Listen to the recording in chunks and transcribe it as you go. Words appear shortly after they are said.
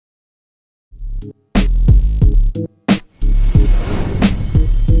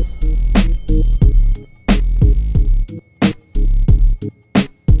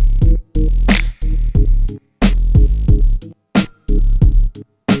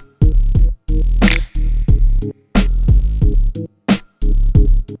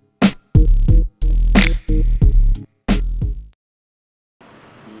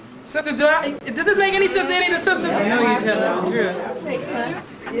does this make any sense to any of the sisters? I know you tell the Makes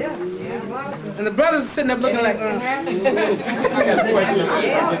sense. Yeah. And the brothers are sitting up looking like, I got a question.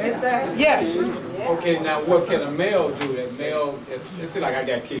 yes. Okay, now what can a male do? That male, it's like I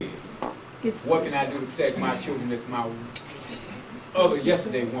got kids. What can I do to protect my children if my other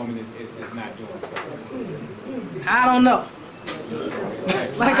yesterday woman is not doing so? I don't know.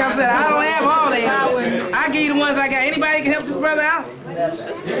 Like I said, I don't have all the answers. I give you the ones I got. Anybody can help this brother out?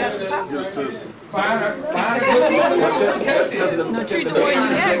 Find a good woman. No, treat the boy you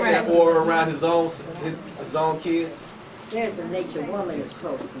inject that oil around his own kids. There's a nature woman is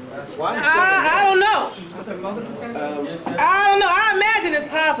close to me. I don't know. I don't know. I imagine it's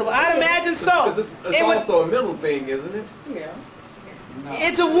possible. I imagine so. Because it's also a mental thing, isn't it? Yeah.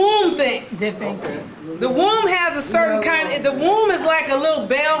 It's a womb thing. Okay. The womb has a certain kind. The womb is like a little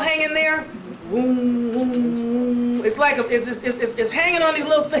bell hanging there. Boom, boom. It's like it's hanging on these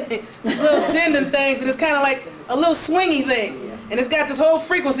little things, these little tendon things, and it's kind of like a little swingy thing. And it's got this whole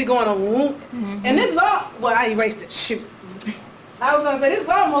frequency going on. And this is all. Well, I erased it. Shoot. I was gonna say this is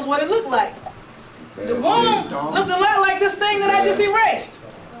almost what it looked like. The womb looked a lot like this thing that I just erased.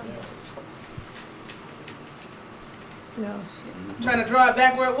 I'm trying to draw it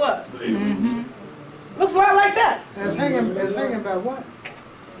back where it was. Looks a lot like that. It's hanging by what?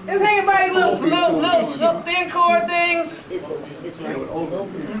 It's hanging by these little thin cord things. It's right.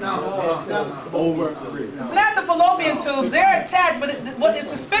 It's not the fallopian tubes. They're attached, but it's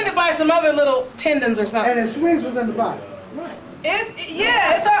suspended by some other little tendons or something. And it swings within the body.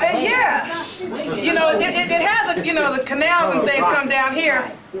 Yeah. You know, it has the canals and things come down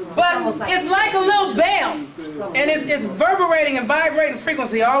here, but it's like a little bell, and it's reverberating and vibrating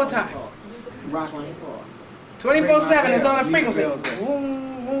frequency all the time. 24/7 is on a frequency.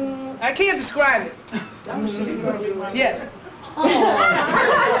 I can't describe it. Yes.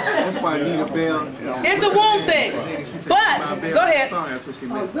 That's why I need a bell. It's a womb thing. But go ahead.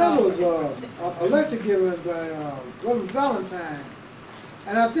 There was a lecture given by Reverend Valentine,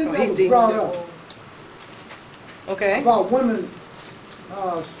 and I think that was brought up. Okay. About women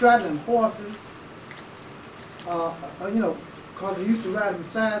straddling horses. Because they used to ride in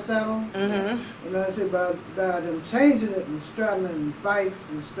side saddle. You know, I say by them changing it and straddling bikes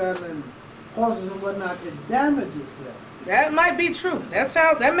and straddling horses and whatnot, it damages them. That might be true.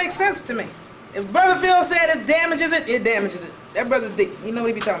 That makes sense to me. If Brother Phil said it damages it, it damages it. That brother's deep. He know what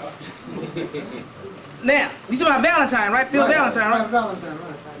he be talking about. Now, you talking about Valentine, right? Phil Valentine, right? Valentine,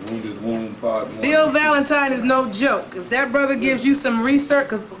 right. Wounded womb part. Phil Valentine is no joke. If that brother gives you some research,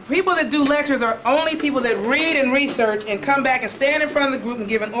 because people that do lectures are only people that read and research and come back and stand in front of the group and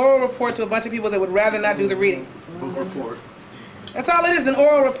give an oral report to a bunch of people that would rather not do the reading. Book report. That's all it is, an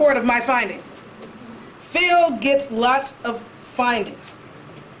oral report of my findings. Phil gets lots of findings.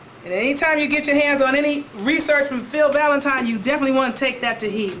 And anytime you get your hands on any research from Phil Valentine, you definitely want to take that to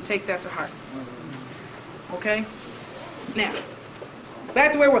heed and take that to heart. Okay? Now,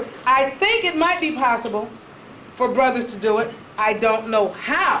 back to where we're. I think it might be possible for brothers to do it. I don't know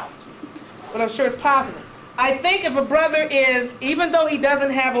how, but I'm sure it's possible. I think if a brother is, even though he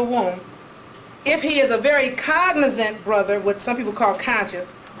doesn't have a womb, if he is a very cognizant brother, what some people call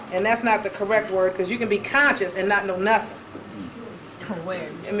conscious, and that's not the correct word, because you can be conscious and not know nothing.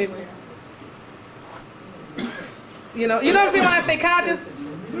 I mean, you know what I'm saying when I say conscious?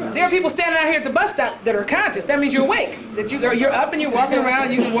 There are people standing out here at the bus stop that are conscious. That means you're awake. That you're up and you're walking around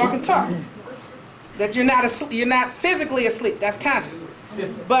and you can walk and talk. That you're not asleep, you're not physically asleep. That's conscious.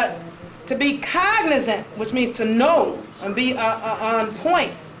 But to be cognizant, which means to know and be on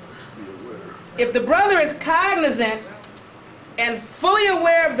point. If the brother is cognizant and fully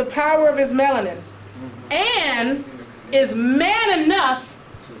aware of the power of his melanin and is man enough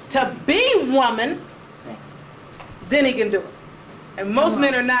to be woman, then he can do it. And most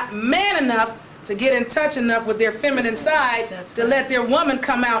men are not man enough to get in touch enough with their feminine side to let their woman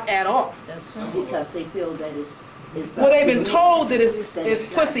come out at all. Because they feel that it's well, they've been told that it's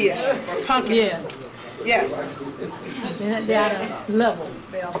pussyish or punkish. Yeah. Yes. They're at a level.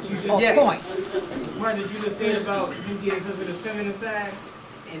 They're off point. What did you just say about you getting something to the feminine side,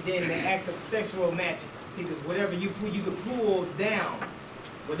 and then the act of sexual magic? See, because whatever you can pull down,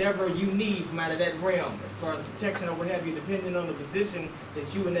 whatever you need from out of that realm, as far as protection or what have you, depending on the position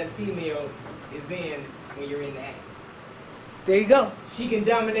that you and that female is in when you're in the act. There you go. She can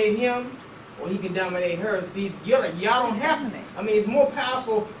dominate him, or he can dominate her. See, y'all don't have to. I mean, it's more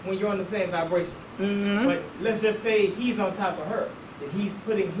powerful when you're on the same vibration. But let's just say he's on top of her, that he's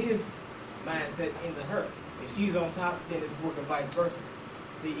putting his mindset into her. If she's on top, then it's working vice versa.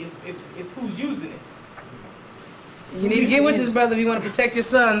 See, it's who's using it. You need to get with this brother if you want to protect your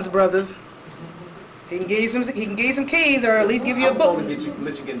sons, brothers. He can give you some keys, or at least give you a book. I'm going to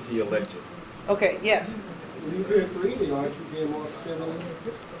let you get into your lecture. Okay, yes. When you're creating, aren't you being more feminine?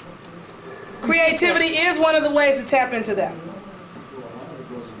 Creativity is one of the ways to tap into that.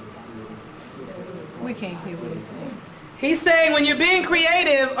 We can't hear what he's saying. He's saying when you're being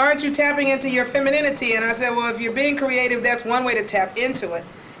creative, aren't you tapping into your femininity? And I said, well, if you're being creative, that's one way to tap into it.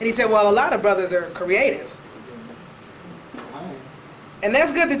 And he said, well, a lot of brothers are creative. And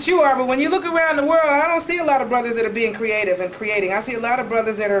that's good that you are, but when you look around the world, I don't see a lot of brothers that are being creative and creating. I see a lot of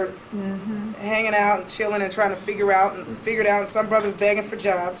brothers that are hanging out and chilling and trying to figure it out. And some brothers begging for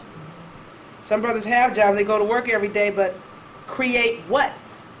jobs. Some brothers have jobs, they go to work every day, but create what?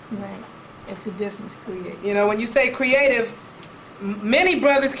 Right. It's a difference, create. You know, when you say creative, many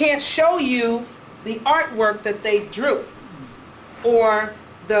brothers can't show you the artwork that they drew, or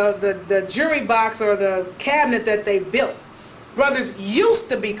the jewelry box or the cabinet that they built. Brothers used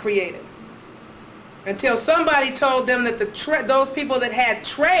to be creative until somebody told them that those people that had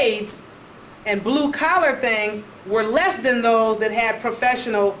trades and blue-collar things were less than those that had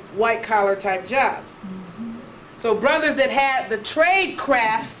professional white-collar type jobs. So brothers that had the trade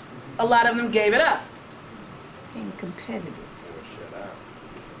crafts, a lot of them gave it up. Being competitive.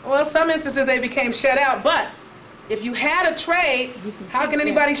 Well, some instances they became shut out, but if you had a trade, how can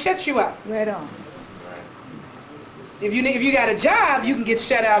anybody shut you out? Right on. If you got a job, you can get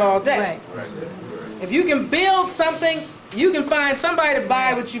shut out all day. Right. If you can build something, you can find somebody to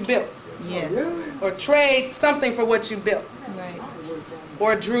buy what you built. Yes. Or trade something for what you built. Right.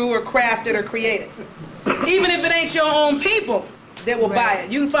 Or drew or crafted or created. Even if it ain't your own people that will buy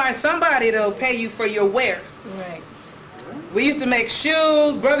it. You can find somebody that will pay you for your wares. Right. We used to make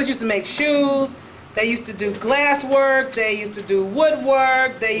shoes. Brothers used to make shoes. They used to do glass work. They used to do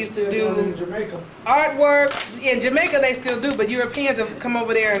woodwork. They used to do artwork. In Jamaica, they still do, but Europeans have come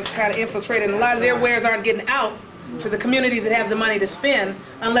over there and kind of infiltrated. And a lot of their wares aren't getting out to the communities that have the money to spend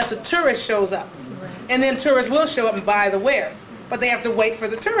unless a tourist shows up. And then tourists will show up and buy the wares. But they have to wait for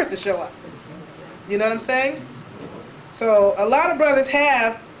the tourists to show up. You know what I'm saying? So a lot of brothers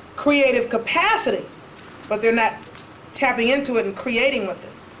have creative capacity, but they're not tapping into it and creating with it.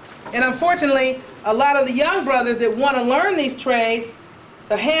 And unfortunately, a lot of the young brothers that want to learn these trades,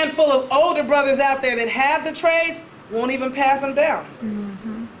 the handful of older brothers out there that have the trades, won't even pass them down.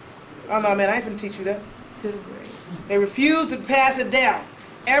 Oh no, man, I ain't finna teach you that. To the grade. They refuse to pass it down.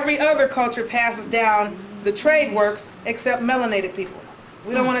 Every other culture passes down the trade works except melanated people.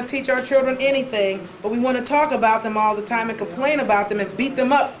 We don't want to teach our children anything, but we want to talk about them all the time and complain about them and beat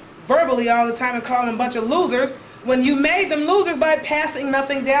them up verbally all the time and call them a bunch of losers when you made them losers by passing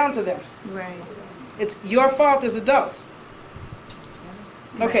nothing down to them. Right. It's your fault as adults.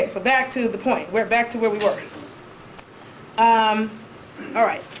 Okay, so back to the point. We're back to where we were. All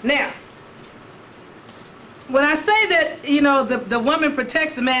right, now, when I say that, you know, the woman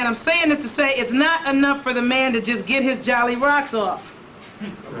protects the man, I'm saying this to say it's not enough for the man to just get his jolly rocks off.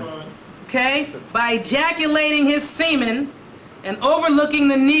 Okay? By ejaculating his semen and overlooking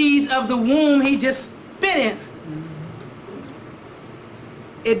the needs of the womb he just spit in.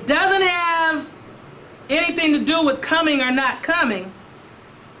 It doesn't have anything to do with coming or not coming,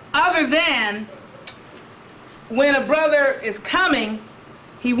 other than when a brother is coming,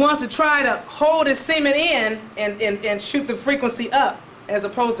 he wants to try to hold his semen in and shoot the frequency up, as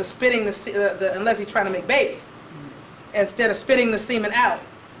opposed to spitting unless he's trying to make babies, instead of spitting the semen out.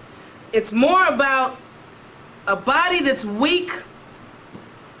 It's more about a body that's weak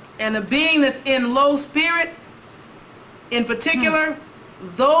and a being that's in low spirit. In particular,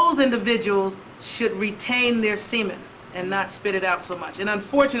 those individuals should retain their semen and not spit it out so much. And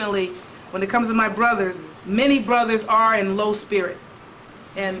unfortunately, when it comes to my brothers, many brothers are in low spirit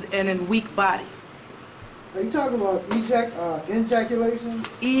and in weak body. Are you talking about ejaculation?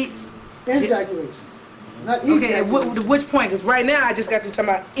 Ejaculation. Not ejaculation. Okay, which point? Because right now I just got to talking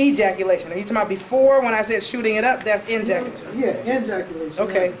about ejaculation. Are you talking about before when I said shooting it up? That's ejaculation. Yeah, ejaculation.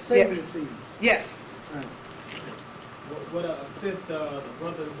 Okay. Yeah. Yes. Right. What assist the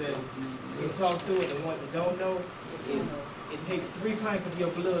brothers that you talk to and the ones that don't know is it takes 3 pints of your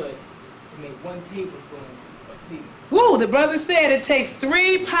blood to make 1 tablespoon of semen. Woo, the brother said it takes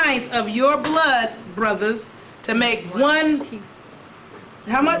 3 pints of your blood, brothers, to make 1 teaspoon.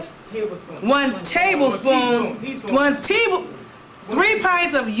 How much? Tablespoon. 1 tablespoon. 3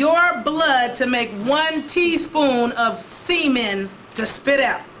 pints of your blood to make 1 teaspoon of semen to spit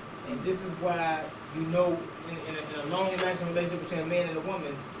out. And this is why you know in a long-lasting relationship between a man and a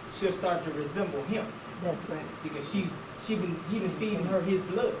woman, she'll start to resemble him. That's right. Because he been feeding her his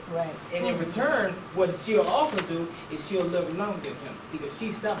blood. Right. And in return, what she'll also do is she'll live longer than him because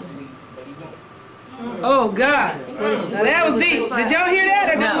she stops sleeping, but he won't. Oh God. Now that was deep. Did y'all hear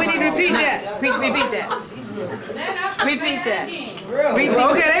that, or do we need to repeat that? Repeat that. Repeat that.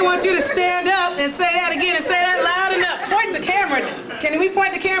 Okay, they want you to stand up and say that again and say that loud enough. Point the camera. Can we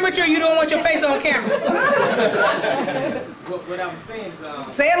point the camera at you, or you don't want your face on camera? What I'm saying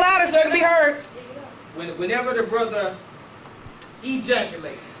is, Say it louder so it can be heard. whenever the brother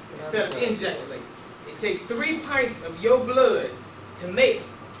ejaculates instead of injaculates, it takes 3 pints of your blood to make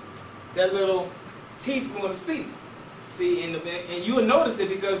that little teaspoon of semen. See, and you will notice it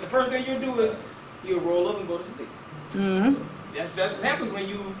because the first thing you'll do is you'll roll up and go to sleep. Mm-hmm. That's what happens when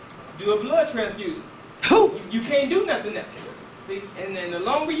you do a blood transfusion. You can't do nothing else. See, and then the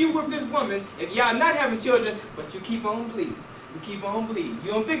longer you with this woman, if y'all not having children, but you keep on bleeding, you keep on bleeding.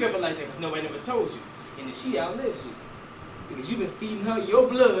 You don't think of it like that because nobody never told you, and then she outlives you because you've been feeding her your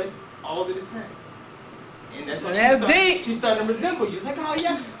blood all of this time. And that's why she's starting to resemble you. It's like, oh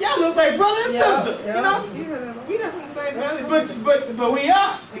yeah, y'all look like brother and sister. You know, we not from the same family, but we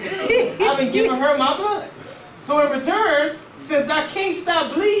are. I've been giving her my blood. So in return, since I can't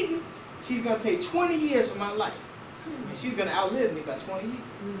stop bleeding, she's gonna take 20 years from my life, and she's gonna outlive me by 20 years.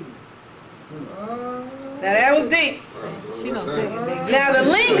 Now that was deep. Now the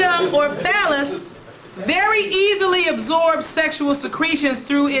lingam or phallus very easily absorbs sexual secretions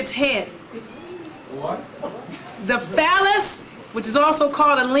through its head. The phallus, which is also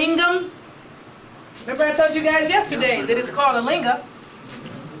called a lingam. Remember I told you guys yesterday that it's called a lingam.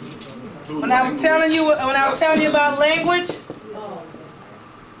 When I was telling you about language.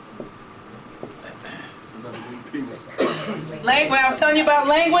 When I was telling you about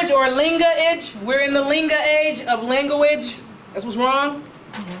language or linga-age, we're in the linga age of language. That's what's wrong.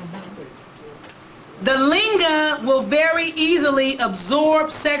 The linga will very easily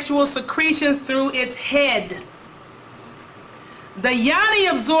absorb sexual secretions through its head. The yoni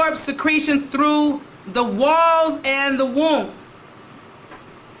absorbs secretions through the walls and the womb.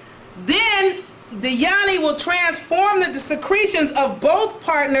 Then the yoni will transform the secretions of both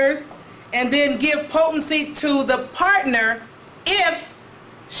partners and then give potency to the partner if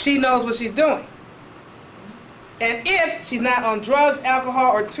she knows what she's doing. And if she's not on drugs,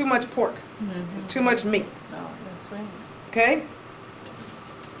 alcohol, or too much pork, and too much meat. That's right. Okay?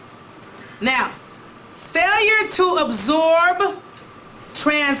 Now, failure to absorb,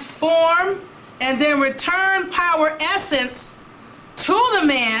 transform, and then return power essence to the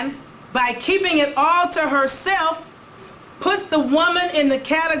man by keeping it all to herself puts the woman in the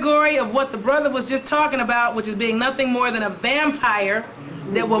category of what the brother was just talking about, which is being nothing more than a vampire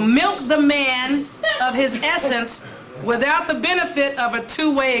that will milk the man of his essence without the benefit of a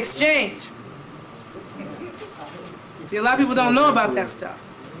two-way exchange. See, a lot of people don't know about that stuff.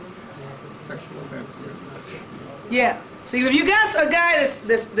 Yeah. See, if you got a guy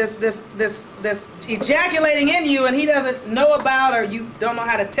that's ejaculating in you and he doesn't know about, or you don't know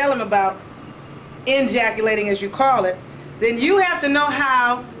how to tell him about injaculating, as you call it, then you have to know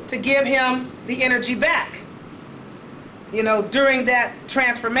how to give him the energy back, you know, during that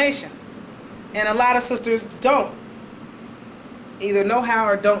transformation. And a lot of sisters don't either know how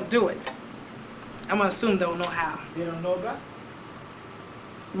or don't do it. I'm going to assume don't know how. They don't know about it?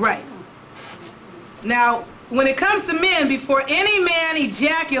 Right. Now, when it comes to men, before any man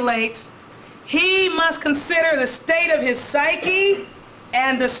ejaculates, he must consider the state of his psyche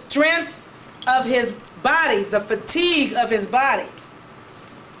and the strength of his body, the fatigue of his body.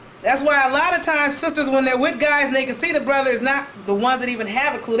 That's why a lot of times sisters, when they're with guys and they can see the brother is not the ones that even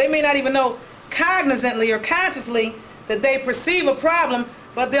have a clue, they may not even know cognizantly or consciously that they perceive a problem,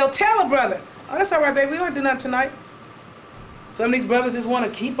 but they'll tell a brother, oh, that's all right, baby, we don't do nothing tonight. Some of these brothers just want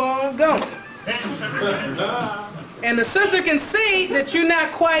to keep on going. And the sister can see that you're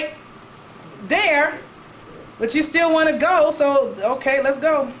not quite there, but you still want to go, so okay, let's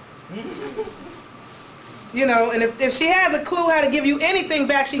go. You know, and if she has a clue how to give you anything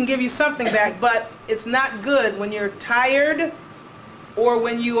back, she can give you something back, but it's not good when you're tired or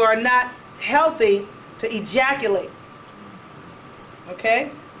when you are not healthy to ejaculate.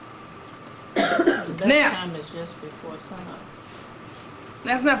 Okay? Now, time is just before sunup.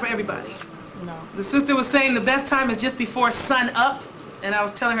 That's not for everybody. No. The sister was saying the best time is just before sun up, and I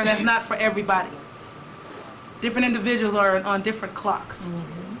was telling her that's not for everybody. Different individuals are on different clocks.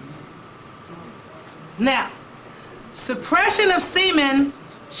 Now, suppression of semen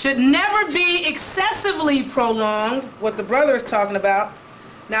should never be excessively prolonged, what the brother is talking about.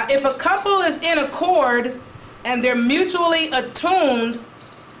 Now, if a couple is in accord, and they're mutually attuned,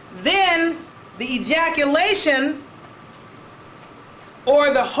 then the ejaculation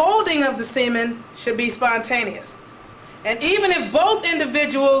or the holding of the semen should be spontaneous. And even if both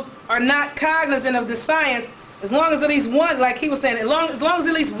individuals are not cognizant of the science, as long as at least one, like he was saying, as long as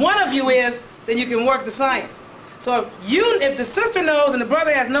at least one of you is, then you can work the science. So if the sister knows and the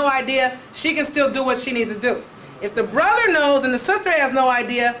brother has no idea, she can still do what she needs to do. If the brother knows and the sister has no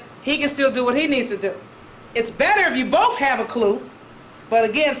idea, he can still do what he needs to do. It's better if you both have a clue, but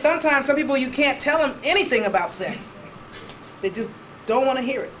again, sometimes some people, you can't tell them anything about sex. They just don't want to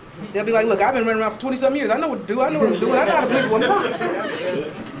hear it. They'll be like, look, I've been running around for 20-something years. I know what to do. I know what I'm doing. I know how to please one woman.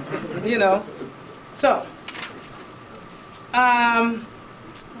 You know. So,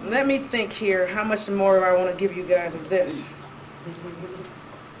 let me think here. How much more I want to give you guys of this?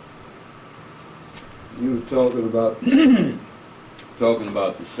 You were talking about the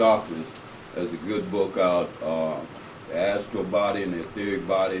chakras. There's a good book out, The Astral Body and the Etheric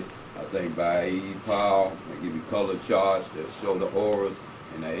Body, I think by A.E. Powell. They give you color charts that show the auras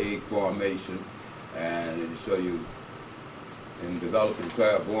and the egg formation, and it'll show you in developing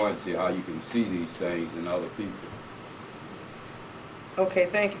clairvoyancy how you can see these things in other people. Okay,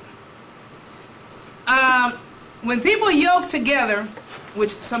 thank you. When people yoke together,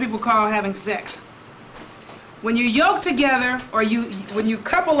 which some people call having sex, when you yoke together or when you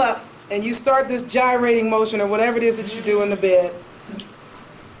couple up and you start this gyrating motion or whatever it is that you do in the bed,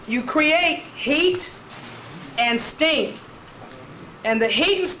 you create heat and steam. And the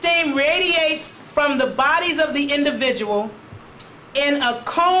heat and steam radiates from the bodies of the individual in a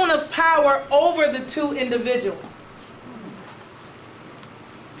cone of power over the two individuals.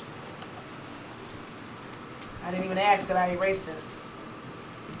 I didn't even ask, could I erase this?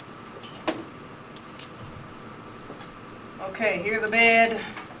 Okay, here's a bed.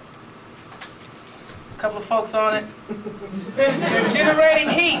 A couple of folks on it. They're generating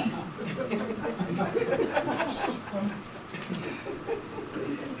heat.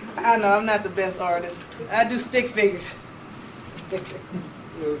 I know, I'm not the best artist. I do stick figures. You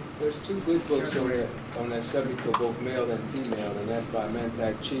know, there's two good books on that subject for both male and female, and that's by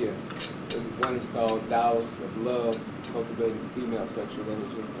Mantak Chia. One is called Taos of Love, Cultivating Female Sexual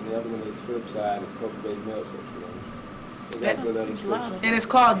Energy, and the other one is Flip Side of Cultivating Male Sexual Energy. They got good illustrations. And it's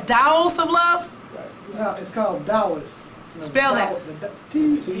called Taos of Love? Right. No, it's called Taoist. Spell that.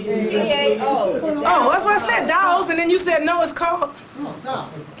 T-A-O. Oh, that's what I said, Taos, and then you said no, it's called. No.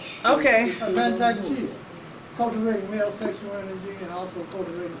 Okay. Mantak Chia. Cultivating male sexual energy and also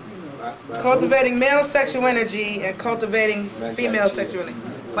cultivating female. Cultivating male sexual energy and cultivating female sexual energy.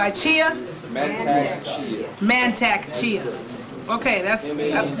 By Chia? Mantak Chia. Mantak Chia. Okay, that's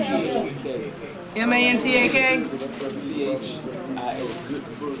M-A-N-T-A-K. M-A-N-T-A-K? C-H-I-A.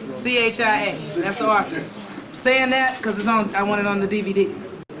 C-H-I-A. That's the author. I'm saying that because it's on. I want it on the DVD.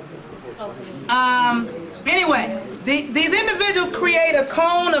 Anyway, these individuals create a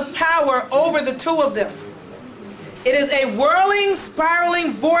cone of power over the two of them. It is a whirling,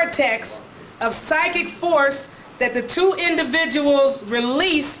 spiraling vortex of psychic force that the two individuals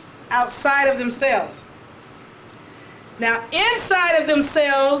release outside of themselves. Now, inside of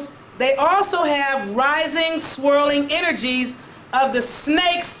themselves, they also have rising, swirling energies of the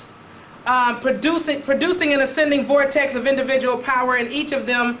snakes producing an ascending vortex of individual power in each of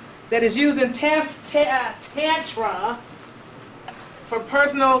them that is used in Tantra for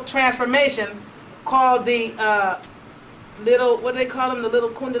personal transformation, called the little, what do they call them, the little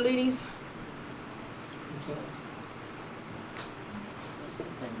kundalinis?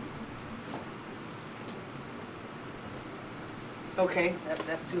 Okay,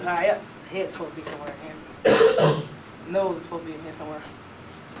 that's too high up. The head's supposed to be somewhere in here. Nose is supposed to be in here somewhere.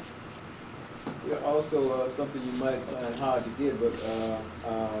 Yeah, also, something you might find hard to get, but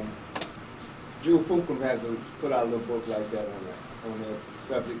Jewel Pookrum has put out a little book like that on that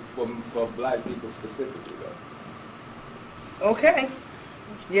subject for black people specifically, though. Okay.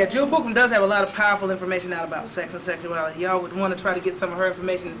 Yeah, Jewel Pookrum does have a lot of powerful information out about sex and sexuality. Y'all would want to try to get some of her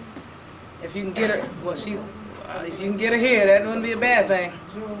information if you can get her. Well, if you can get her here, that wouldn't be a bad thing.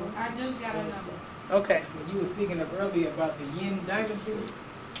 I just got a number. Okay. You were speaking of earlier about the Yin dynasty.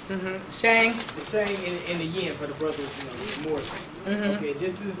 Shang. The Shang and the Yin for the brothers, you know, more. Okay,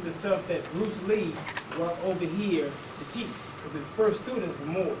 this is the stuff that Bruce Lee brought over here to teach, because his first students were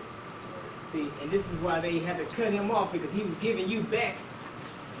Moors. See, and this is why they had to cut him off, because he was giving you back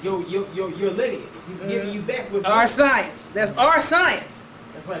your lineage. He was giving you back what's our science. That's our science.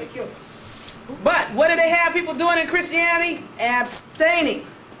 That's why they killed him. But what do they have people doing in Christianity? Abstaining.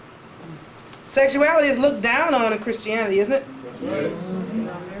 Sexuality is looked down on in Christianity, isn't it? Yes.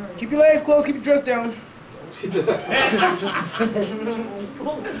 Keep your legs closed, keep your dress down.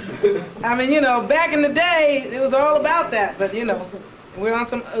 I mean, you know, back in the day, it was all about that. But, you know, we're on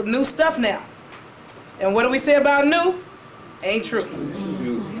some new stuff now. And what do we say about new? Ain't true.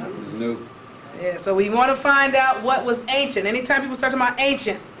 New. Yeah, so we want to find out what was ancient. Anytime people start talking about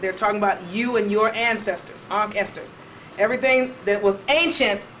ancient, they're talking about you and your ancestors, ancestors. Everything that was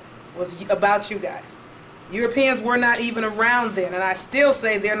ancient was about you guys. Europeans were not even around then, and I still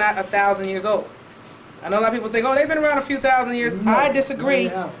say they're not 1,000 years old. I know a lot of people think, oh, they've been around a few thousand years. No, I disagree. no,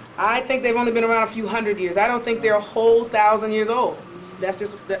 they haven't. I think they've only been around a few hundred years. I don't think they're a whole 1,000 years old. That's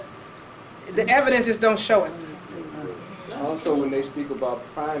just, the evidence just don't show it. Also, when they speak about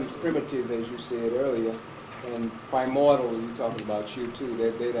primitive, as you said earlier, and primordial, you're talking about you too,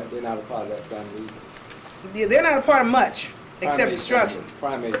 they're not a part of that family either. Yeah, they're not a part of much, except Primate destruction.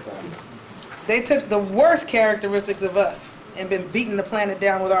 family, primate family. They took the worst characteristics of us and been beating the planet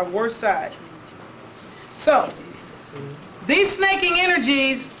down with our worst side. So, these snaking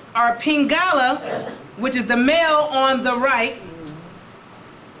energies are Pingala, which is the male on the right,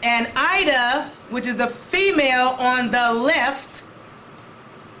 and Ida, which is the female on the left,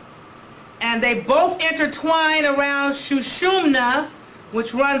 and they both intertwine around Shushumna,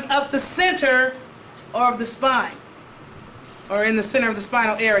 which runs up the center of the spine, or in the center of the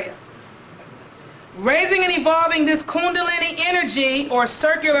spinal area. Raising and evolving this Kundalini energy, or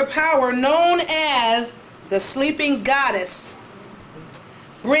circular power, known as the sleeping goddess,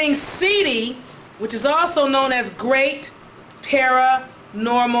 brings Siddhi, which is also known as great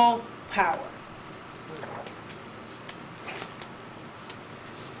paranormal power.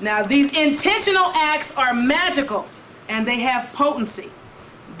 Now, these intentional acts are magical, and they have potency.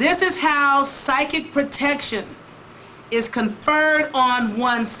 This is how psychic protection is conferred on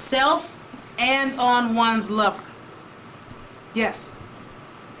oneself and on one's lover. Yes?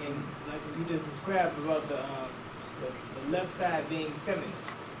 And like you just described about the left side being feminine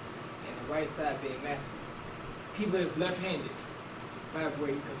and the right side being masculine. People that's left-handed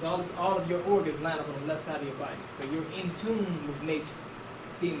vibrate because all of your organs line up on the left side of your body. So you're in tune with nature,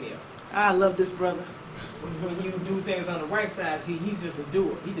 female. I love this brother. When you do things on the right side, he's just a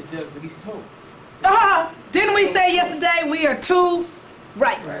doer. He just does what he's told. Didn't we say yesterday we are two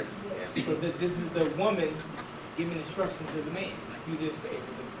right? Right. Yeah. So this is the woman giving instructions to the man, like you just said,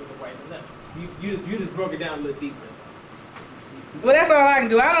 with the right and left. So you just broke it down a little deeper. Well, that's all I can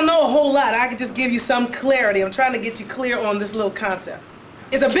do. I don't know a whole lot. I can just give you some clarity. I'm trying to get you clear on this little concept.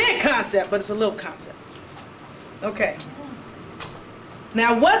 It's a big concept, but it's a little concept. Okay.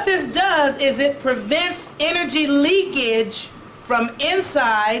 Now, what this does is it prevents energy leakage from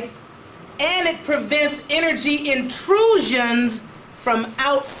inside, and it prevents energy intrusions from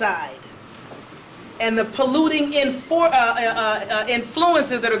outside, and the polluting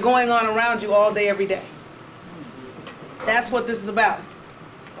influences that are going on around you all day, every day. That's what this is about,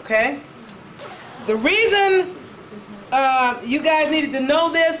 okay? The reason you guys needed to know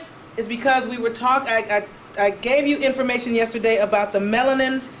this is because we were I gave you information yesterday about the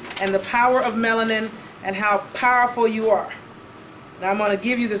melanin and the power of melanin and how powerful you are. Now I'm going to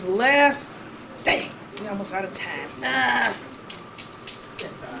give you this last, dang, we're almost out of time.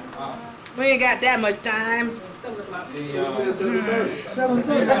 We ain't got that much time. 7:30 outside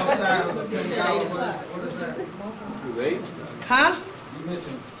of the Bengala, what is that? Huh? You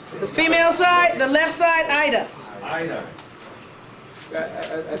mentioned The female side, the left side, Ida. Ida.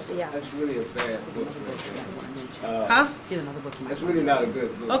 That's really a bad book. Huh? That's really not a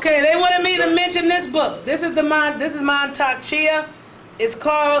good book. Okay, they wanted me to mention this book. This is Montauk Chia. It's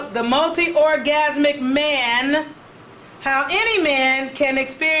called The Multi-Orgasmic Man: How Any Man Can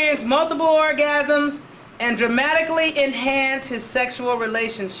Experience Multiple Orgasms and Dramatically Enhance His Sexual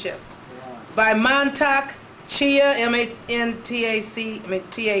Relationship. It's by Montauk Chia, M-A-N-T-A-C-T-A-K.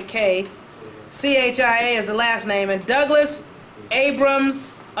 C-H-I-A is the last name, and Douglas Abrams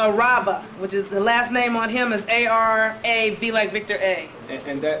Arava, which is the last name on him is A-R-A-V like Victor A.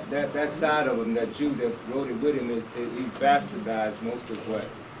 And that side of him, that Jew that wrote it with him, he bastardized most of what's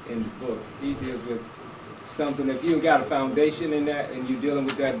in the book. He deals with something, if you got a foundation in that and you're dealing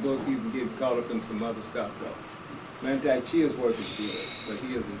with that book, you can get caught up in some other stuff though. Mantak Chia's work is good, but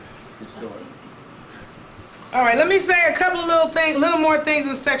he is his story. All right, let me say a couple of little more things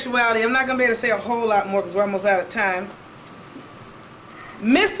in sexuality. I'm not going to be able to say a whole lot more because we're almost out of time.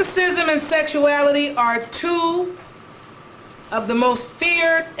 Mysticism and sexuality are two of the most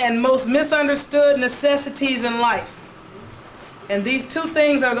feared and most misunderstood necessities in life. And these two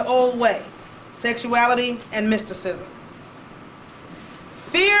things are the old way: sexuality and mysticism.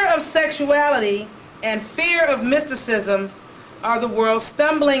 Fear of sexuality and fear of mysticism are the world's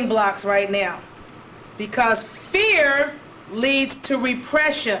stumbling blocks right now. Because fear leads to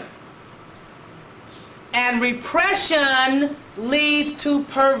repression. And repression leads to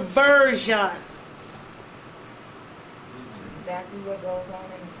perversion. Exactly what goes on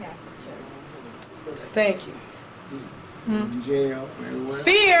in the Catholic Church. Thank you. Jail, everywhere.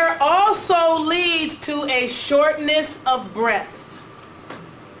 Fear also leads to a shortness of breath.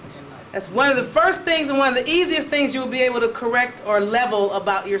 That's one of the first things and one of the easiest things you'll be able to correct or level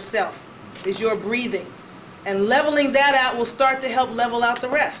about yourself is your breathing. And leveling that out will start to help level out the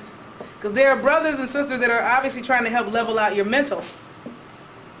rest. Because there are brothers and sisters that are obviously trying to help level out your mental.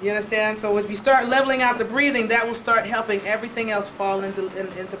 You understand? So if you start leveling out the breathing, that will start helping everything else fall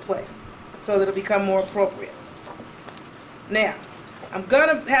into place so that it'll become more appropriate. Now, I'm going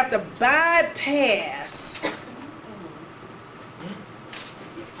to have to bypass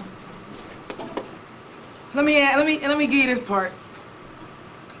let me give you this part.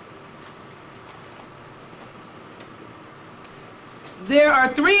 There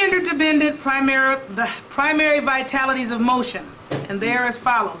are three interdependent primary vitalities of motion, and they are as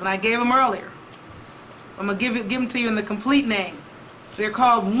follows, and I gave them earlier. I'm going to give them to you in the complete name. They're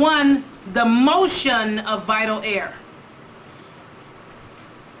called, one, the motion of vital air.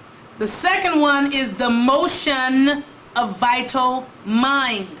 The second one is the motion of vital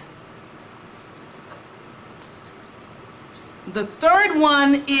mind. The third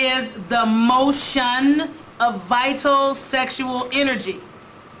one is the motion of vital sexual energy.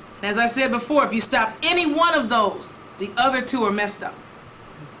 And as I said before, if you stop any one of those, the other two are messed up.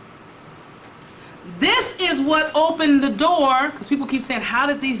 This is what opened the door, because people keep saying, how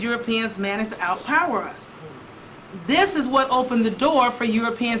did these Europeans manage to outpower us? This is what opened the door for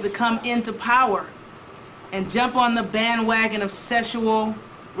Europeans to come into power and jump on the bandwagon of sexual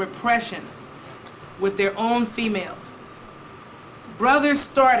repression with their own females. Brothers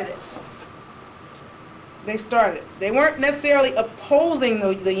started it. They started it. They weren't necessarily opposing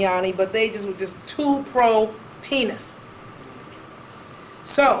the yanni, but they just were just too pro-penis.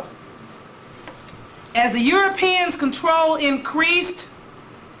 So, as the Europeans' control increased,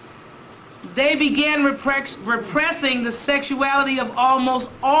 they began repressing the sexuality of almost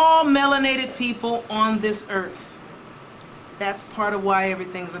all melanated people on this earth. That's part of why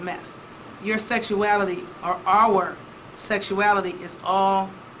everything's a mess. Your sexuality, or our sexuality, is all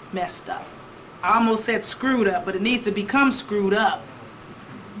messed up. I almost said screwed up, but it needs to become screwed up.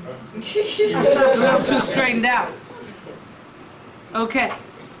 It's a little too straightened out. Okay.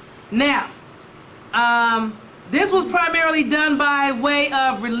 Now, this was primarily done by way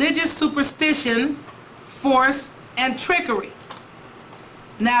of religious superstition, force, and trickery.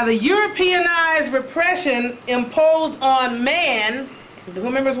 Now, the Europeanized repression imposed on man, who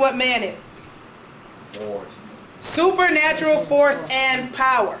remembers what man is? Force. Supernatural force and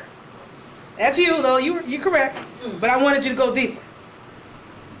power. That's you, though. You're correct. But I wanted you to go deeper.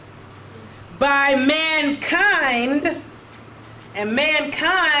 By mankind, and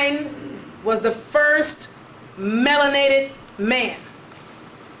mankind was the first melanated man.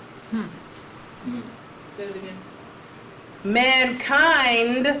 Say it again.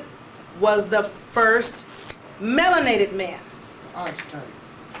 Mankind was the first melanated man. The archetype.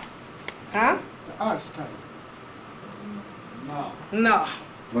 Huh? The archetype. No. No.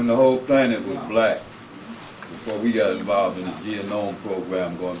 When the whole planet was black, before we got involved in the genome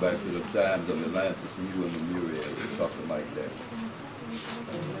program, going back to the times of Atlantis, Mu and the Myriad, or something like that.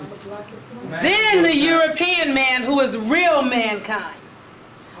 Then the European man, who is real mankind.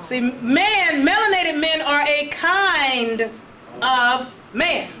 See, melanated men are a kind of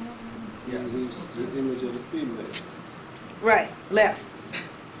man. Yeah, he's the image of the female. Right, left.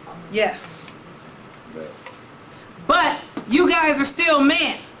 Yes. Right. But you guys are still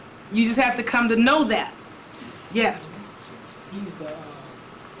man. You just have to come to know that. Yes. He's the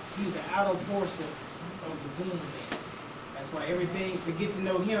outer portion of the womb man. That's why everything, to get to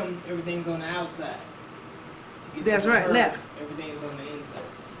know him, everything's on the outside. To get That's to know right, her, left. Everything's on the inside.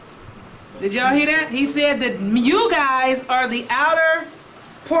 Did y'all hear that? He said that you guys are the outer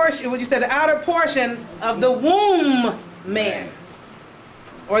portion, what you said, the outer portion of the womb man.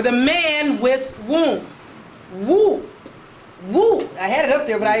 Or the man with womb. Woo. Woo. I had it up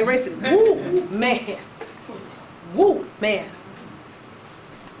there, but I erased it. Woo, man. Woo, man.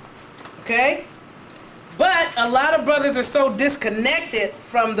 Okay? But a lot of brothers are so disconnected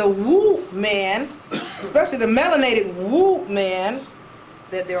from the woo man, especially the melanated woo man,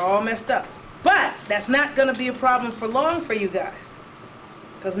 that they're all messed up. But that's not going to be a problem for long for you guys.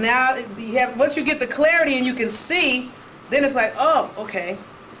 Because now, once you get the clarity and you can see, then it's like, oh, okay.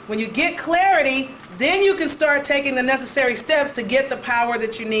 When you get clarity, then you can start taking the necessary steps to get the power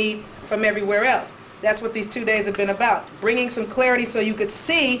that you need from everywhere else. That's what these 2 days have been about. Bringing some clarity so you could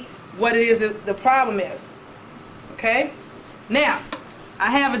see what it is that the problem is. Okay? Now,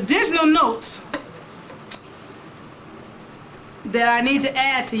 I have additional notes that I need to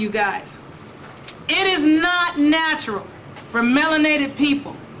add to you guys. It is not natural for melanated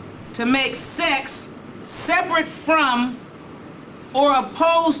people to make sex separate from or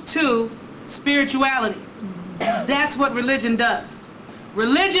opposed to spirituality. That's what religion does.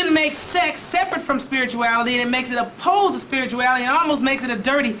 Religion makes sex separate from spirituality, and it makes it opposed to spirituality, and almost makes it a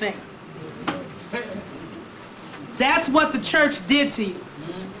dirty thing. That's what the church did to you.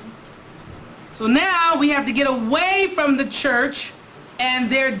 So now we have to get away from the church and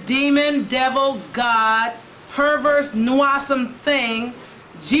their demon, devil, God, perverse, noisome thing,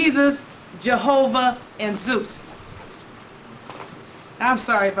 Jesus, Jehovah, and Zeus. I'm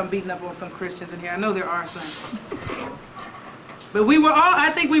sorry if I'm beating up on some Christians in here. I know there are some. But we were all, I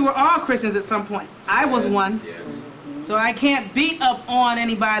think we were all Christians at some point. I was one. So I can't beat up on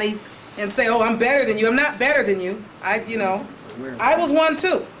anybody and say, oh, I'm better than you. I'm not better than you. I was one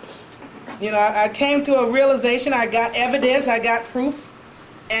too. I came to a realization. I got evidence. I got proof.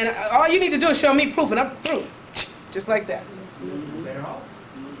 And all you need to do is show me proof, and I'm through. Just like that. Better off.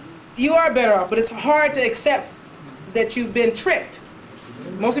 You are better off, but it's hard to accept that you've been tricked.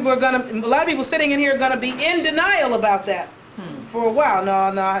 Most people a lot of people sitting in here are gonna be in denial about that for a while. No,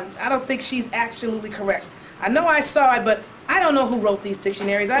 I don't think she's absolutely correct. I know I saw it, but I don't know who wrote these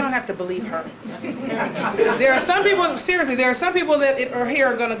dictionaries. I don't have to believe her. There are some people, seriously, there are some people that are here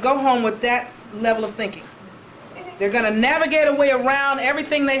are gonna go home with that level of thinking. They're gonna navigate a way around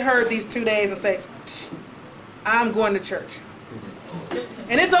everything they heard these 2 days and say, I'm going to church.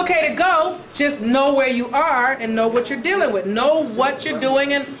 And it's okay to go, just know where you are and know what you're dealing with. Know what you're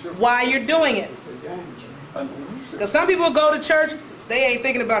doing and why you're doing it. Because some people go to church, they ain't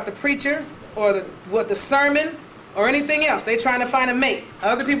thinking about the preacher or the sermon or anything else. They trying to find a mate.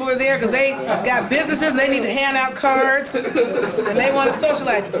 Other people are there because they got businesses and they need to hand out cards and they want to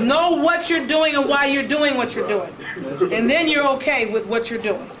socialize. Know what you're doing and why you're doing what you're doing. And then you're okay with what you're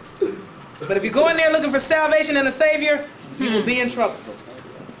doing. But if you go in there looking for salvation and a savior, you will be in trouble.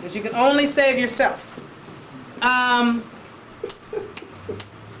 Because you can only save yourself.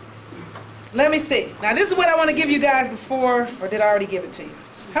 Let me see. Now this is what I want to give you guys before, or did I already give it to you?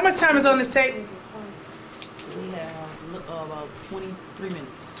 How much time is on this tape? We have about 23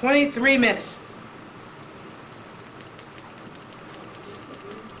 minutes. 23 minutes.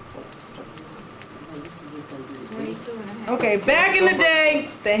 Okay, back in the day,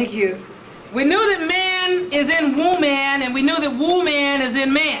 thank you. We knew that man is in woman, and we knew that woman is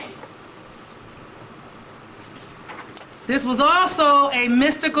in man. This was also a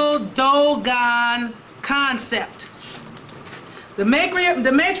mystical Dogon concept. The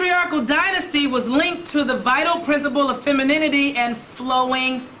matriarchal dynasty was linked to the vital principle of femininity and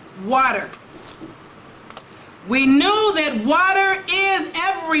flowing water. We knew that water is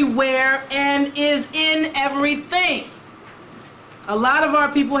everywhere and is in everything. A lot of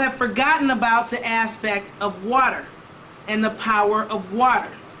our people have forgotten about the aspect of water and the power of water.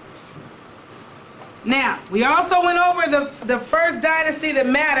 Now, we also went over the first dynasty that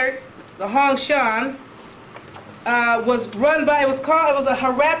mattered, the Hongshan, was run by, it was a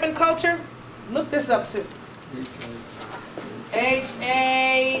Harappan culture. Look this up too.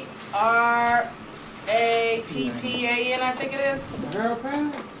 Harappan, I think it is.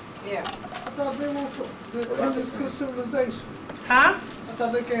 Harappan? Yeah. I thought they were from the Indus civilization. Huh? I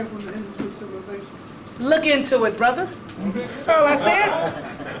thought they came from the Indus civilization. Look into it, brother. That's all I said.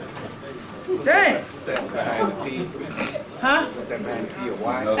 Dang. What's that behind the P? Huh? What's that behind the P or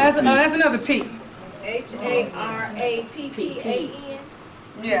Y? That's another P. Harappan.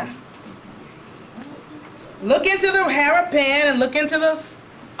 Yeah. Look into the Harappan and look into the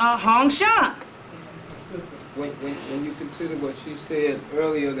Hongshan. When you consider what she said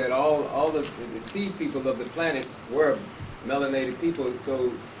earlier, that all the seed people of the planet were melanated people, so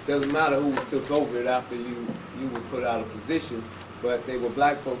it doesn't matter who took over it after you were put out of position, but they were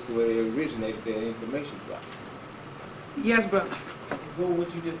black folks who originated their information from. Yes, brother. To go with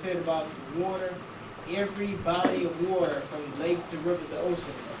what you just said about water, every body of water from lake to river to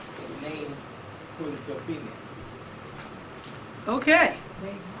ocean is named according to a female. Okay.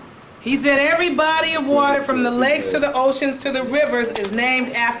 He said every body of water from the lakes to the oceans to the rivers is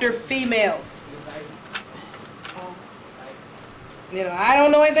named after females. You know, I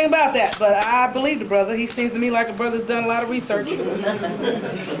don't know anything about that, but I believe the brother. He seems to me like a brother's done a lot of research. You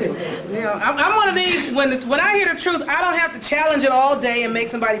know, I'm one of these, when I hear the truth, I don't have to challenge it all day and make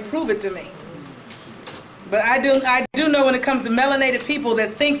somebody prove it to me. But I do know when it comes to melanated people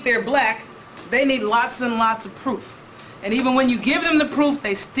that think they're black, They need lots and lots of proof. And even when you give them the proof,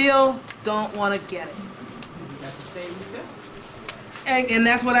 they still don't want to get it. You have to save yourself. And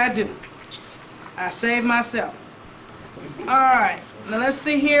that's what I do. I save myself. All right. Now let's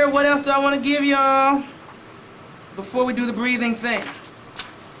see here. What else do I want to give y'all before we do the breathing thing?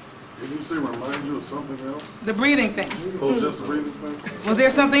 Did you say remind you of something else? The breathing thing. Oh, just the breathing thing? Was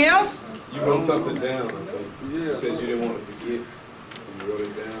there something else? You wrote something down, I think. You said you didn't want to forget, and you wrote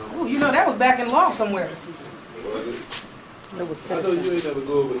it down. Oh, you know that was back in law somewhere. Was it? It was I know you ain't never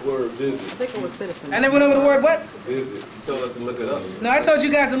go over the word visit. I think it was citizen. I never went over the word what? Visit. You told us to look it up. No, I told you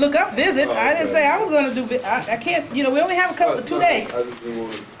guys to look up visit. Oh, I didn't okay. say I was going to do. I can't. You know, we only have a couple, 2 days. I just didn't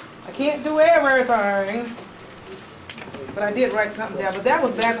want to. I can't do everything. But I did write something down. But that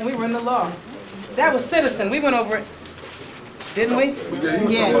was back when we were in the law. That was citizen. We went over it, didn't we?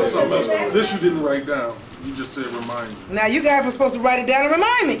 Yeah, you was talking about something else. This you didn't write down. You just said remind you. Now you guys were supposed to write it down and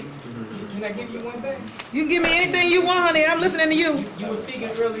remind me. Can I give you one thing? You can give me anything you want, honey. I'm listening to you. You were speaking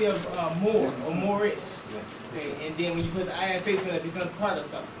earlier of more or more-ish. Okay, and then when you put the ISH in, it becomes part of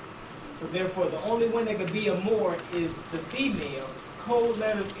something. So therefore, the only one that could be a more is the female. Code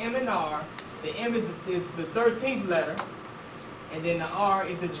letters M and R. The M is the 13th letter, and then the R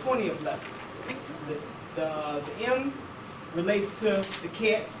is the 20th letter. The M relates to the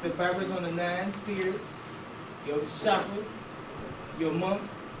cats, the vibrates on the 9 spheres, your chakras, your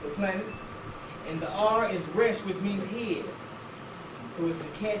months, the planets. And the R is resh, which means head. So it's the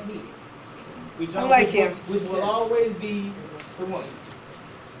cat head. Which I like him. Which will always be the woman.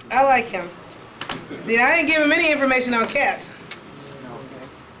 I like him. See, I didn't give him any information on cats.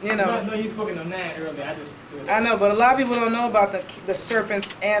 You know. No, you spoke of 9 earlier. I know, but a lot of people don't know about the serpents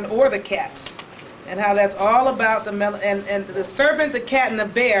and or the cats, and how that's all about the and the serpent, the cat, and the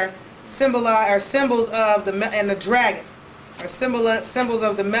bear are symbols of and the dragon are symbols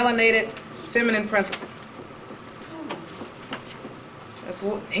of the melanated feminine principle. That's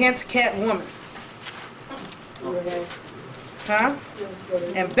hence cat woman. Huh?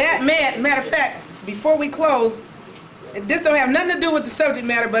 And Batman, matter of fact, before we close, this don't have nothing to do with the subject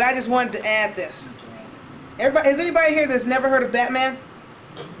matter, but I just wanted to add this. Everybody, has anybody here that's never heard of Batman?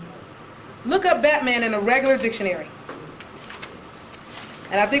 Look up Batman in a regular dictionary.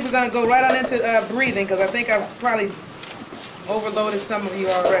 And I think we're going to go right on into breathing, because I think I've probably overloaded some of you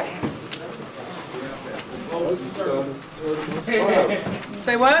already.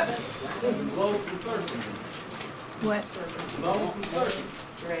 Say what? What?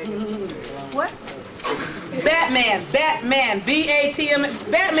 What? Batman, B-A-T-M,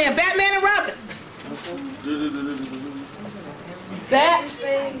 Batman and Robin.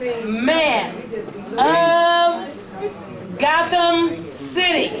 Batman of Gotham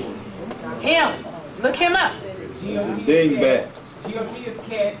City. Him. Look him up. Dingbat. G-O-T is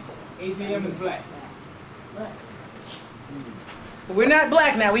cat, H-A-M is black. We're not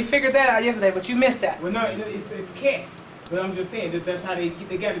black now. We figured that out yesterday, but you missed that. Well, no, it's cat. But I'm just saying that's how they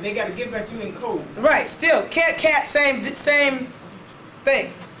got to get back to you in code. Right. Still, cat, same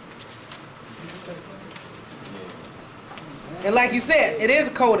thing. And like you said, it is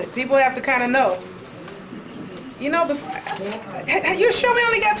coded. People have to kind of know. You know, you sure we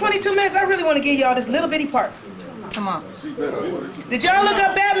only got 22 minutes? I really want to give y'all this little bitty part. Come on. Did y'all look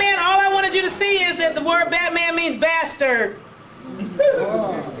up Batman? All I wanted you to see is that the word Batman means bastard.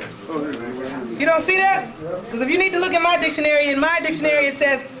 You don't see that? Because if you need to look in my dictionary, it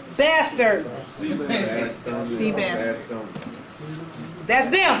says bastard. Sea bass. That's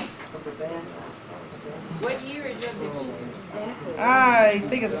them. What year is your dictionary? I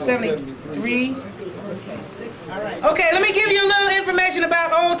think it's a 73. Okay, let me give you a little information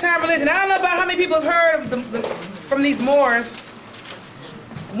about old-time religion. I don't know about how many people have heard of from these Moors.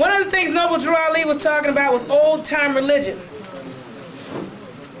 One of the things Noble Drew Ali was talking about was old-time religion.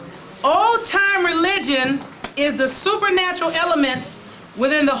 Old-time religion is the supernatural elements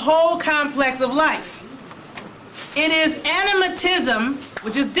within the whole complex of life. It is animatism,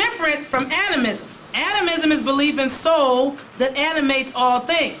 which is different from animism. Animism is belief in soul that animates all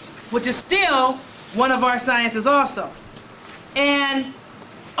things, which is still one of our sciences also. And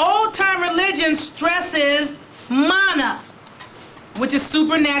old-time religion stresses mana, which is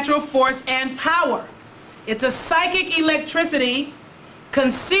supernatural force and power. It's a psychic electricity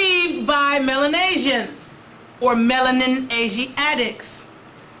conceived by Melanesians or melanin Asiatics.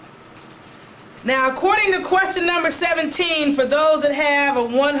 Now, according to question number 17, for those that have a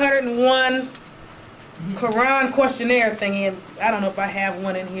 101 Quran questionnaire thingy, and I don't know if I have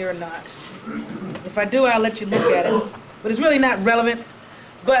one in here or not. If I do, I'll let you look at it. But it's really not relevant.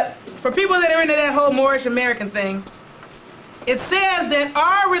 But for people that are into that whole Moorish American thing, It says that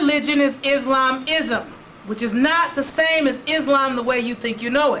our religion is Islamism, which is not the same as Islam the way you think you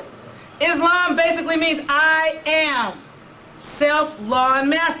know it. Islam basically means I am, self-law and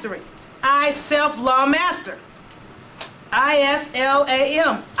mastery. I self-law master.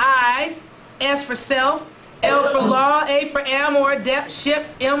 I-S-L-A-M. I, S for self, L for law, A for am or adept, ship,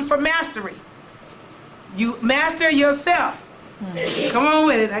 M for mastery. You master yourself. Come on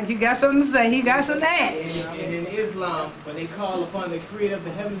with it. You got something to say. He got something to add. And in Islam, when they call upon the creator of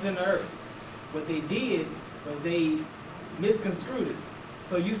the heavens and the earth, what they did was they misconstrued it.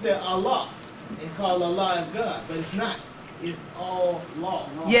 So you said Allah and call Allah as God, but it's not. It's all law.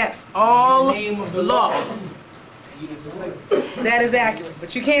 Yes, all the name of the law. You just reflect it. That is accurate.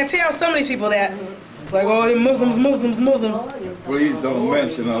 But you can't tell some of these people that. It's like, oh, they're Muslims, Muslims, Muslims. Please don't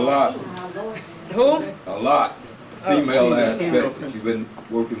mention a lot. Who? A lot. Female aspect that you've been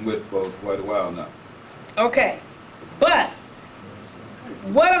working with for quite a while now. Okay. But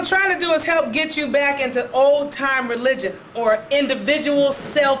what I'm trying to do is help get you back into old-time religion or individual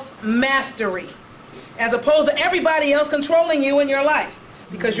self-mastery, as opposed to everybody else controlling you in your life,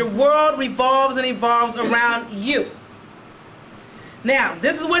 because your world revolves and evolves around you. Now,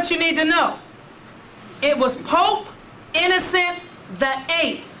 this is what you need to know. It was Pope Innocent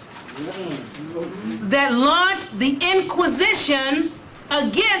VIII that launched the Inquisition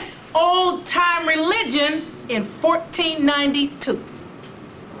against old-time religion in 1492.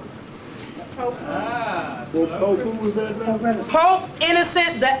 Who was that now? Pope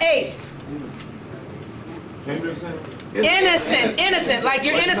Innocent VIII. Innocent. Innocent, like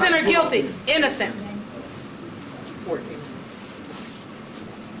you're innocent or guilty. Innocent.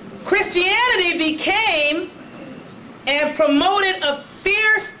 Christianity became and promoted a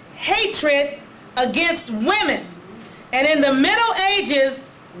fierce hatred against women. And in the Middle Ages,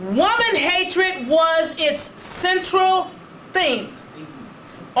 woman hatred was its central theme.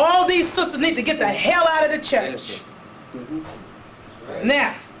 All these sisters need to get the hell out of the church.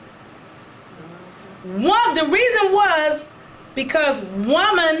 Now, the reason was because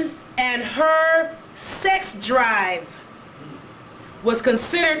woman and her sex drive was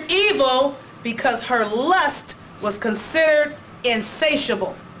considered evil because her lust was considered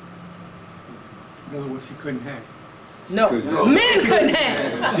insatiable. In other words, she couldn't have. No, men couldn't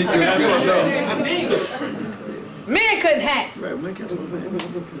have. She couldn't get up. Men couldn't have.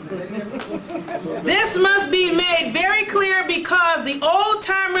 This must be made very clear because the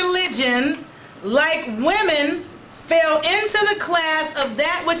old-time religion, like women, fell into the class of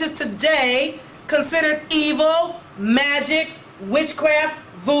that which is today considered evil, magic, witchcraft,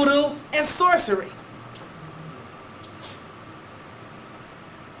 voodoo, and sorcery.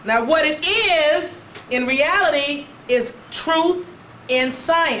 Now what it is, in reality, is truth in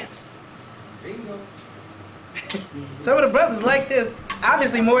science. Some of the brothers like this,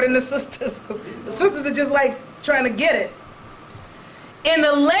 obviously more than the sisters. The sisters are just like trying to get it. In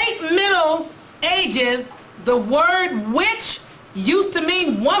the late Middle Ages, the word witch used to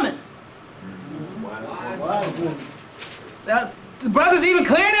mean woman. The brothers even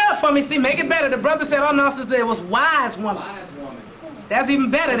cleared it up for me. See, make it better. The brother said, oh no, sister, it was wise woman. That's even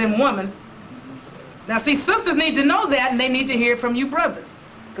better than woman. Now see, sisters need to know that, and they need to hear it from you brothers,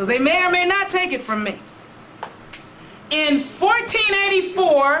 because they may or may not take it from me. In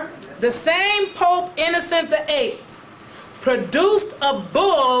 1484, the same Pope Innocent VIII produced a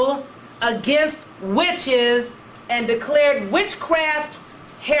bull against witches and declared witchcraft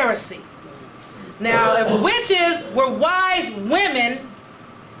heresy. Now, if witches were wise women,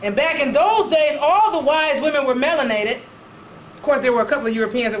 and back in those days, all the wise women were melanated, of course there were a couple of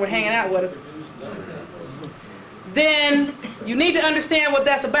Europeans that were hanging out with us, then you need to understand what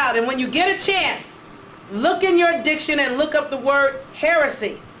that's about. And when you get a chance, look in your diction and look up the word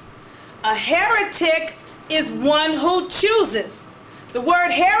heresy. A heretic is one who chooses. The word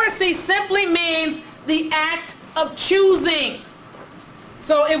heresy simply means the act of choosing.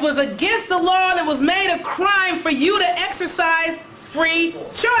 So it was against the law, and it was made a crime for you to exercise free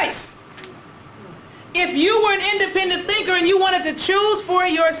choice. If you were an independent thinker and you wanted to choose for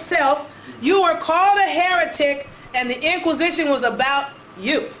yourself, you were called a heretic, and the Inquisition was about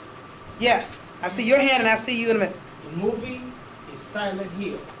you. Yes, I see your hand and I see you in a minute. The movie is Silent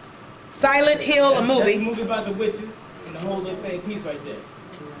Hill. Silent Hill, a movie. That's a movie about the witches and the whole little thing piece right there.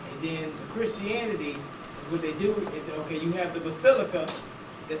 And then the Christianity, what they do is that, okay, you have the basilica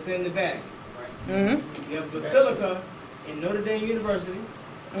that's in the Vatican, right? You have a basilica in Notre Dame University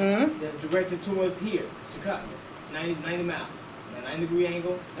that's directed towards here, Chicago, 90 miles, 90-degree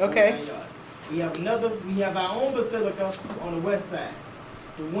angle. Okay. We have our own basilica on the west side.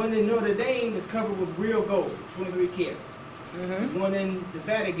 The one in Notre Dame is covered with real gold, 23 karat. The one in the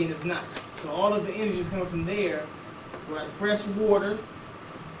Vatican is not. So all of the energy is coming from there. We're at fresh waters.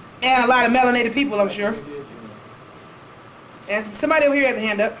 And a lot of melanated people, I'm sure. And somebody over here had the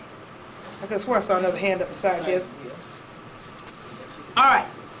hand up. I could have sworn I saw another hand up besides his. All right.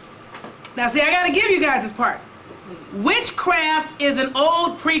 Now, see, I got to give you guys this part. Witchcraft is an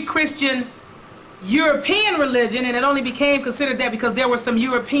old pre-Christian European religion, and it only became considered that because there were some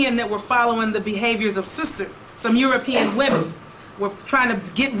European that were following the behaviors of sisters. Some European women were trying to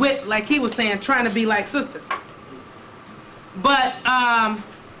get wit, like he was saying, trying to be like sisters. But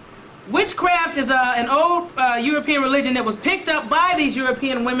witchcraft is an old European religion that was picked up by these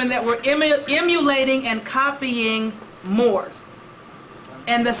European women that were emulating and copying Moors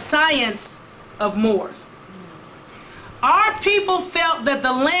and the science of Moors. Our people felt that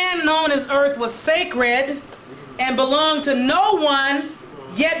the land known as Earth was sacred and belonged to no one,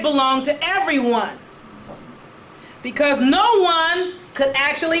 yet belonged to everyone. Because no one could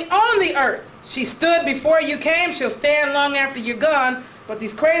actually own the Earth. She stood before you came, she'll stand long after you're gone, but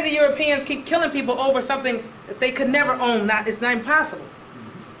these crazy Europeans keep killing people over something that they could never own. It's not impossible.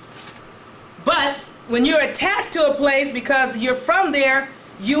 But when you're attached to a place because you're from there,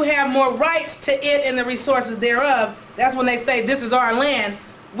 you have more rights to it and the resources thereof. That's when they say this is our land.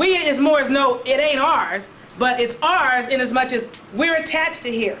 We as Moors know it ain't ours, but it's ours in as much as we're attached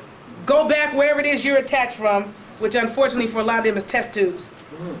to here. Go back wherever it is you're attached from, which unfortunately for a lot of them is test tubes.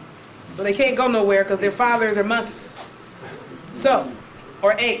 So they can't go nowhere because their fathers are monkeys. So,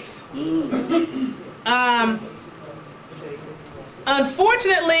 or apes.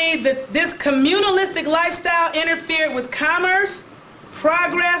 Unfortunately, this communalistic lifestyle interfered with commerce,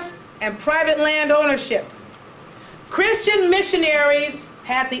 progress, and private land ownership. Christian missionaries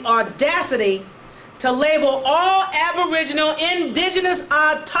had the audacity to label all Aboriginal, indigenous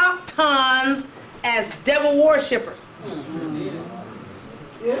autochtons as devil worshippers.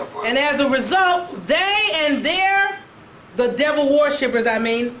 And as a result, they and the devil worshippers, I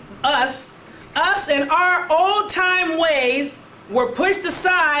mean, us and our old-time ways were pushed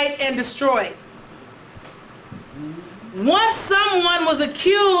aside and destroyed. Once someone was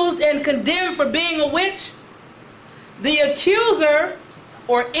accused and condemned for being a witch, the accuser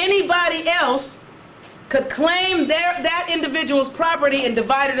or anybody else could claim that individual's property and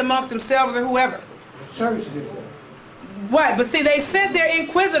divide it amongst themselves or whoever. Right, but see, they sent their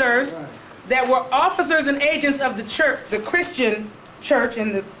inquisitors that were officers and agents of the church, the Christian church,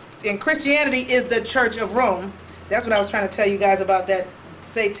 and Christianity is the Church of Rome. That's what I was trying to tell you guys about that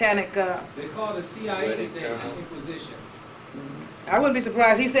satanic... They call the CIA today Inquisition. I wouldn't be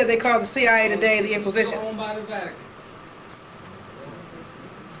surprised. He said they called the CIA today the Inquisition. Owned by the Vatican.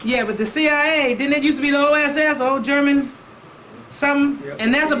 Yeah, but the CIA, didn't it used to be the old SS, old German something? Yep.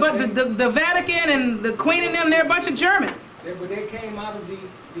 And that's about the Vatican and the Queen and them, they're a bunch of Germans. But they came out of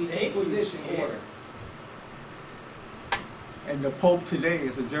the Inquisition order. And the Pope today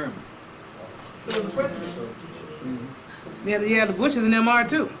is a German. So the president. Yeah, the Bushes and them are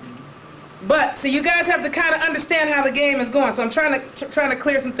too. But see, you guys have to kind of understand how the game is going. So I'm trying to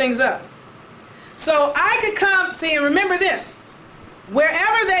clear some things up. So I could come, see, and remember this.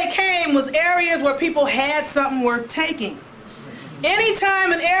 Wherever they came was areas where people had something worth taking.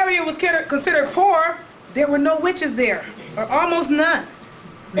 Anytime an area was considered poor, there were no witches there, or almost none.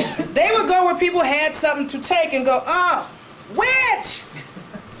 They would go where people had something to take and go, oh, witch!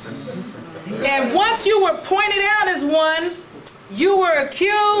 And once you were pointed out as one, you were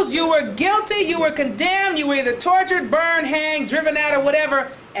accused, you were guilty, you were condemned, you were either tortured, burned, hanged, driven out, or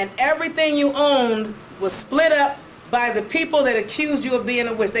whatever, and everything you owned was split up by the people that accused you of being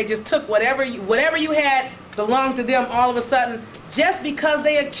a witch. They just took whatever you had belonged to them all of a sudden just because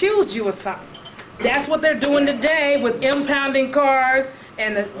they accused you of something. That's what they're doing today with impounding cars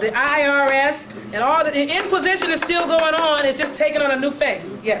and the IRS and all the Inquisition is still going on. It's just taking on a new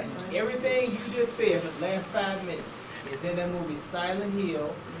face. Yes. Everything you just said for the last 5 minutes is in that movie Silent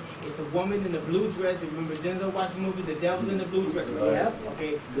Hill. It's a woman in a blue dress. Remember Denzel watched the movie The Devil in the Blue Dress? Yep.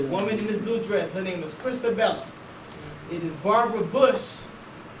 Okay. The woman in this blue dress, her name is Christabella. It is Barbara Bush.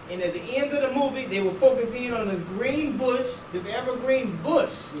 And at the end of the movie, they will focus in on this green bush, this evergreen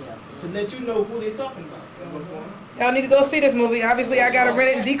bush, to let you know who they're talking about and what's going on. Y'all need to go see this movie. Obviously, I got to rent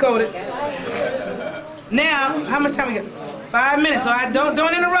it and decode it. Now, how much time we got? 5 minutes, so I don't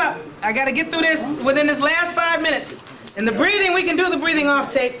interrupt. I got to get through this within this last 5 minutes. And the breathing, we can do the breathing off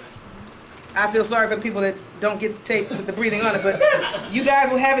tape. I feel sorry for the people that don't get the tape with the breathing on it, but you guys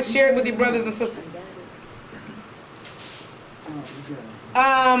will have it shared with your brothers and sisters.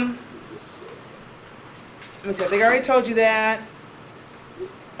 Let me see, I think I already told you that.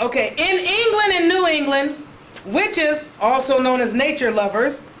 Okay, in England and New England, Witches, also known as nature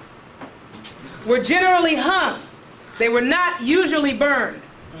lovers, were generally hung. They were not usually burned.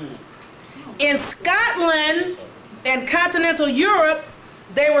 In Scotland and continental Europe,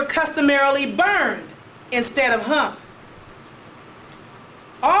 they were customarily burned instead of hung.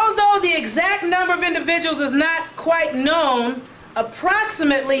 Although the exact number of individuals is not quite known,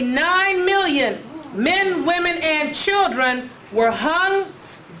 approximately 9 million men, women, and children were hung,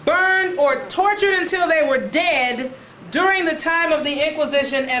 burned, or tortured until they were dead during the time of the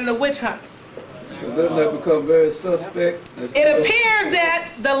Inquisition and the witch hunts. So doesn't that become very suspect? It appears that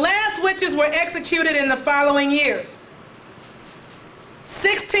the last witches were executed in the following years.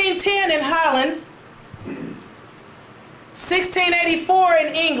 1610 in Holland, 1684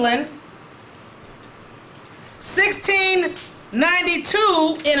 in England,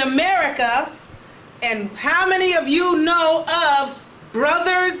 1692 in America, and how many of you know of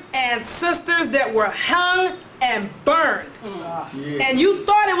brothers and sisters that were hung and burned? And you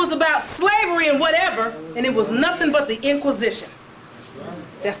thought it was about slavery and whatever, and it was nothing but the Inquisition.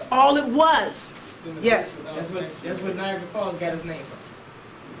 That's all it was. Yes. That's where Niagara Falls got its name from.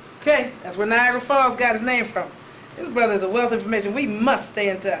 Okay, that's where Niagara Falls got its name from. This brother is a wealth of information. We must stay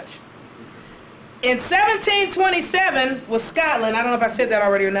in touch. In 1727 was Scotland. I don't know if I said that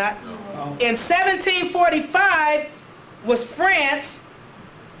already or not. In 1745 was France,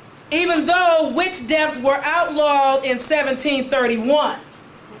 even though witch deaths were outlawed in 1731.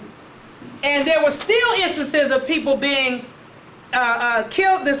 And there were still instances of people being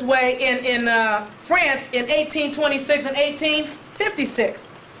killed this way in France in 1826 and 1856.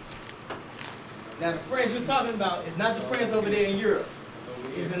 Now the France you're talking about is not the France over there in Europe.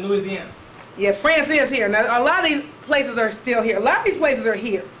 It's in Louisiana. Yeah, France is here. Now, a lot of these places are still here. A lot of these places are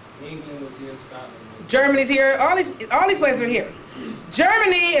here. England was here, Scotland was here. Germany's here. All these places are here.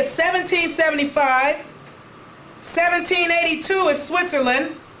 Germany is 1775. 1782 is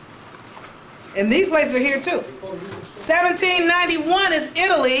Switzerland. And these places are here too. 1791 is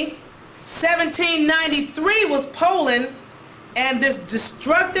Italy. 1793 was Poland. And this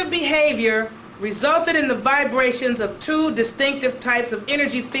destructive behavior resulted in the vibrations of two distinctive types of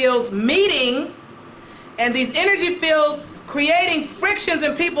energy fields meeting, and these energy fields creating frictions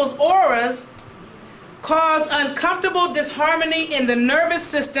in people's auras caused uncomfortable disharmony in the nervous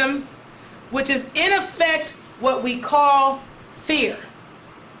system, which is in effect what we call fear.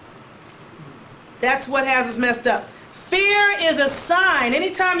 That's what has us messed up. Fear is a sign.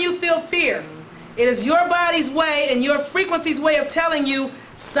 Anytime you feel fear, it is your body's way and your frequency's way of telling you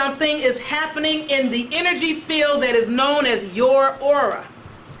something is happening in the energy field that is known as your aura.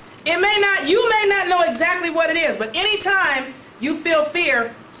 You may not know exactly what it is, but anytime you feel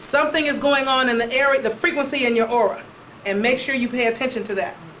fear, something is going on in the area, the frequency in your aura. And make sure you pay attention to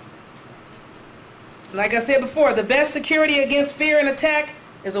that. Like I said before, the best security against fear and attack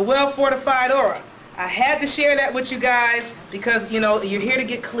is a well-fortified aura. I had to share that with you guys because, you're here to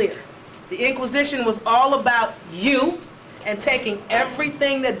get clear. The Inquisition was all about you and taking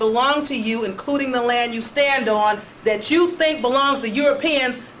everything that belonged to you, including the land you stand on, that you think belongs to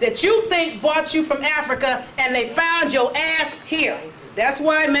Europeans, that you think bought you from Africa, and they found your ass here. That's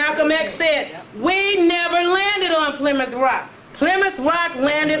why Malcolm X said, we never landed on Plymouth Rock. Plymouth Rock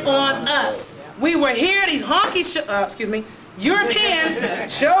landed on us. We were here, these Europeans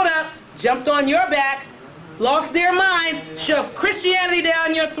showed up, jumped on your back, lost their minds, shoved Christianity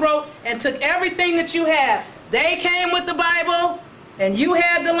down your throat, and took everything that you have. They came with the Bible, and you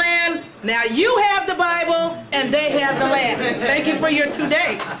had the land. Now you have the Bible, and they have the land. Thank you for your 2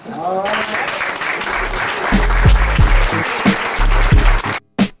 days.